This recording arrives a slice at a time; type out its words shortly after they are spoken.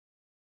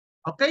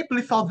Okay,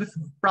 please solve this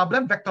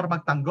problem, vector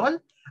magtanggol.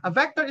 A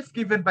vector is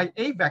given by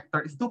a vector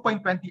is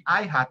 2.20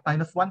 I hat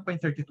minus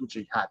 1.32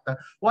 j hat.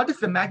 What is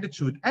the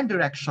magnitude and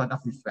direction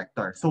of this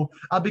vector? So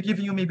I'll be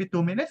giving you maybe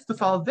 2 minutes to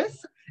solve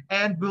this,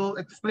 and we'll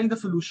explain the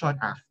solution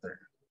after.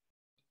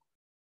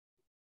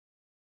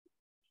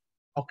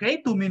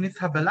 Okay, 2 minutes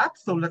have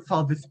elapsed, so let's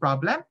solve this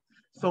problem.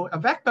 So a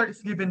vector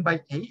is given by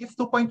A is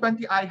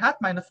 2.20 I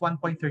hat minus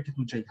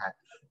 1.32 j hat.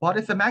 What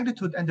is the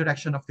magnitude and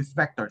direction of this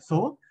vector?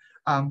 So,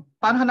 paano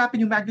hanapin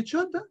yung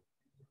magnitude?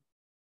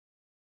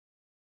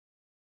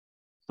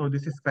 So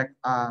this is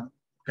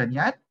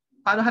ganyan.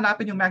 Paano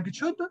hanapin yung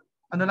magnitude?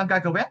 Ano lang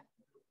gagawin?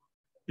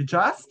 You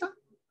just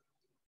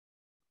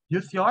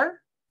use your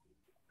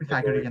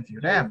Pythagorean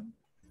theorem.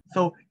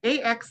 So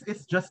AX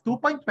is just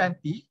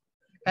 2.20,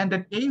 and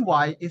then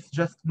AY is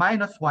just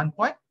minus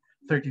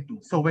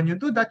 1.32. So when you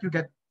do that, you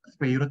get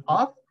square root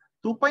of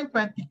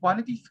 2.20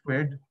 quantity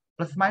squared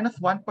plus minus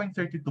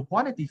 1.32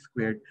 quantity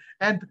squared.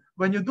 And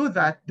when you do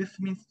that, this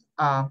means,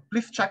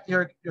 please check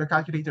your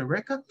calculator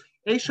work.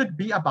 A should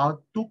be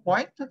about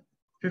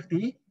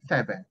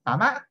 2.57.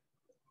 Tama?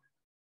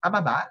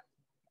 Tama ba?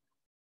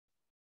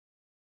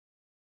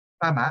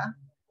 Tama?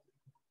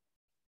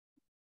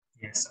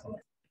 Yes. Tama.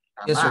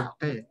 Yes, sir.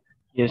 Okay.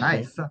 Yes,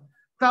 Nice.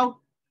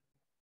 So,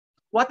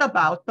 what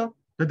about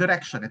the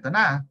direction? Ito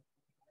na.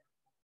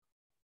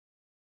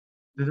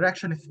 The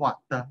direction is what?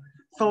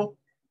 So,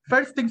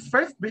 first things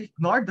first, we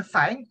ignore the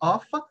sign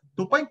of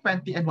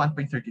 2.20 and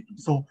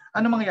 1.32. So,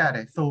 ano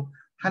mangyayari? So,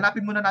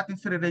 hanapin muna natin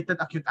si related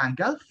acute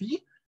angle,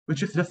 phi,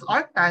 which is just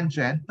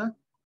arctangent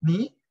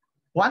ni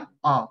 1.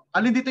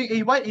 Alin dito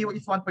yung AY? AY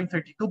is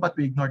 1.32, but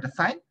we ignore the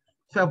sign.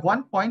 So, we have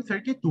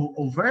 1.32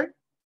 over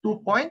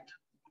 2.20.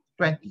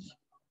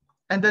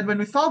 And then when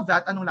we solve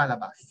that, anong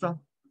lalabas?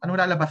 Anong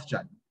lalabas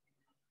dyan?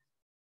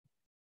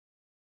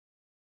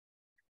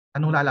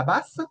 Anong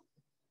lalabas?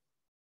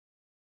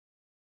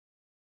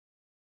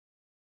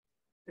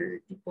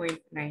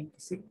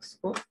 30.96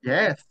 po.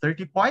 Yes,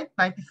 30.96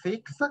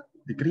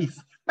 degrees.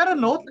 Pero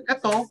note,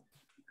 ito,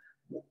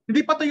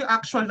 hindi pa to yung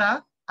actual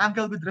na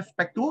angle with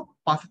respect to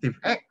positive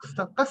x.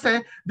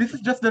 Kasi this is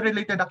just the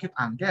related acute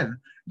angle.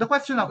 The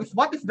question now is,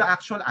 what is the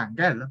actual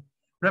angle?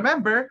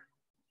 Remember,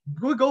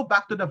 we go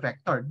back to the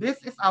vector.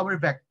 This is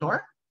our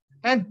vector.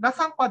 And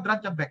nasang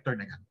quadrant yung vector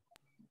na yan?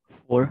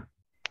 4.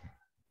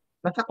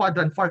 Nasa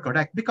quadrant 4,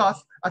 correct?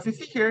 Because as you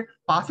see here,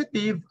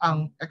 positive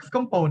ang x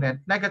component,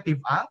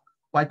 negative ang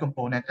y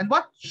component. And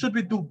what should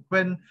we do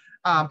when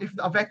if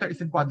a vector is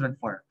in quadrant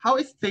 4?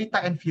 How is theta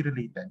and phi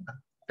related?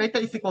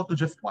 Theta is equal to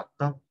just what?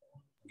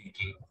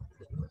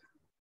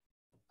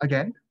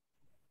 Again?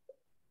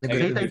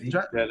 Theta is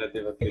just,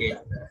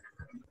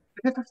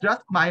 this is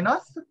just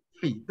minus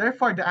phi.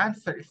 Therefore, the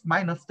answer is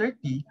minus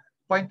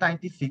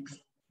 30.96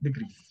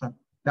 degrees.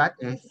 That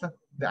is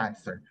the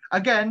answer.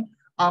 Again,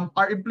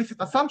 our implicit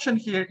assumption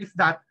here is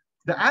that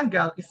the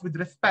angle is with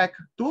respect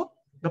to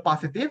the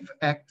positive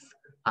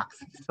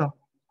x-axis.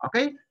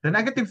 Okay, the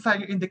negative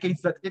sign indicates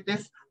that it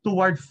is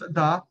towards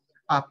the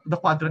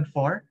quadrant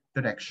 4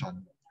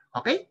 direction.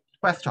 Okay,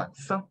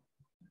 questions?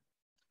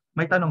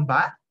 May tanong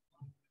ba?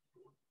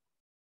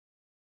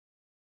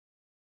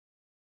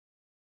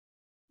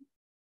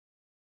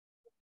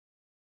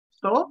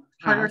 So,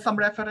 here are some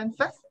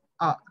references.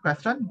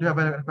 Question? Do you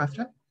have a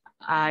question?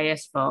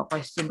 Yes po.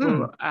 Question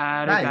po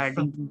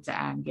regarding Nice.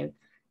 sa angle.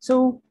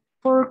 So,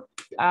 for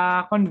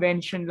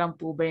convention lang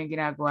po ba yung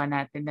ginagawa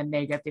natin na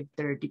negative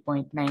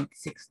 30.96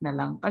 na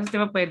lang? Kasi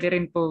diba pwede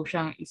rin po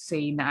siyang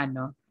isay na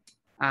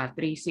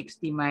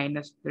 360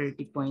 minus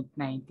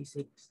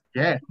 30.96.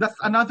 Yes, that's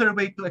another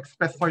way to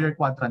express for your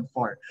quadrant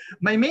 4.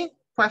 My main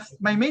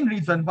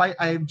reason why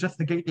I'm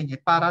just negating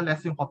it para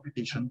less yung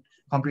computation.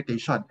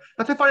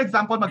 Kasi for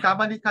example,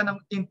 magkamali ka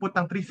ng input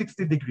ng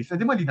 360 degrees,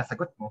 edi mali na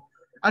sagot mo.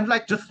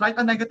 Unlike just write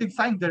a negative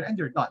sign there and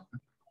you're done.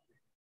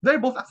 They're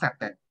both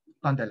accepted,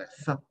 nonetheless.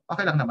 So,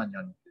 okay lang naman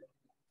yun.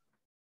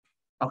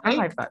 Okay?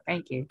 Okay pa,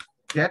 thank you.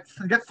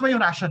 Gets mo yung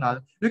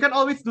rational. You can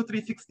always do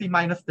 360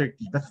 minus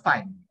 30. That's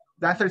fine.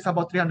 The answer is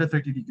about 330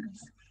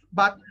 degrees.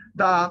 But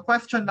the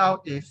question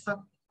now is,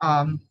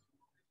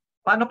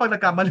 paano pag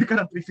nagkamali ka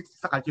ng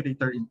 360 sa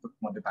calculator input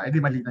mo, di ba? Hindi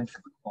mali na yung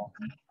sagot mo.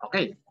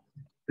 Okay.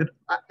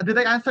 Did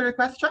I answer your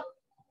question?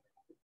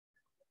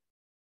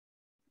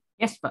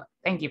 Yes po.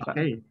 Thank you po.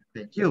 Okay,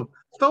 thank you.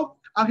 So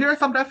here are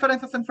some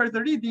references and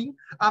further reading.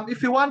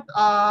 If you want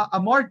a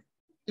more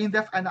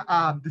in-depth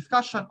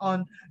discussion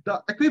on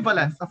the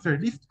equivalence of your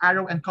list,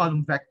 arrow, and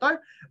column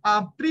vector,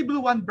 3 Blue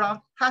 1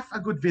 Brown has a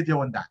good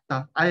video on that.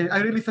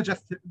 I really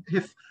suggest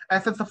his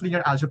Essence of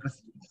Linear Algebra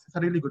series. It's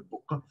a really good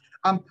book.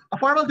 A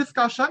formal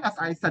discussion, as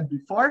I said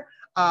before,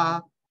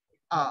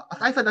 as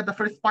I said at the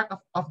first part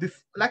of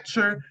this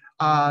lecture,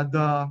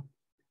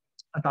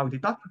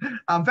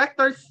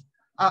 vectors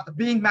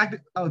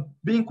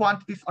being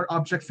quantities or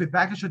objects with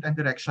magnitude and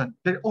direction,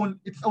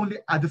 it's only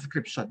a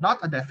description, not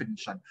a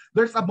definition.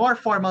 There's a more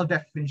formal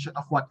definition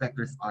of what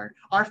vectors are.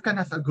 Arfken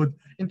has a good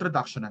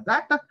introduction on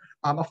that.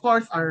 Of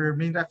course, our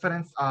main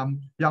reference,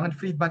 Young and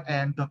Friedman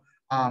and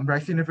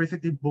Rice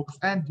University books,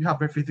 and you have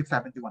your Physics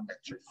 71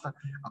 lectures.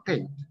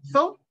 Okay,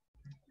 so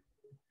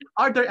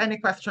are there any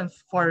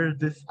questions for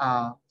this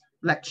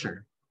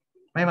lecture?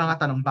 May mga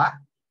tanong ba?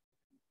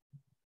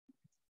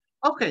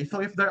 Okay, so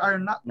if there are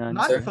none,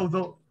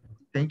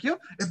 thank you.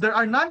 If there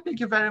are none, thank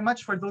you very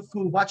much for those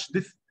who watched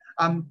this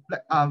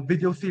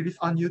video series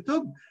on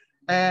YouTube.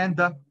 And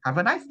have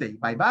a nice day.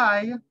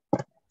 Bye-bye.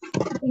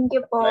 Thank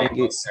you po. Thank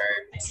you, sir.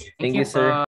 Thank you, sir.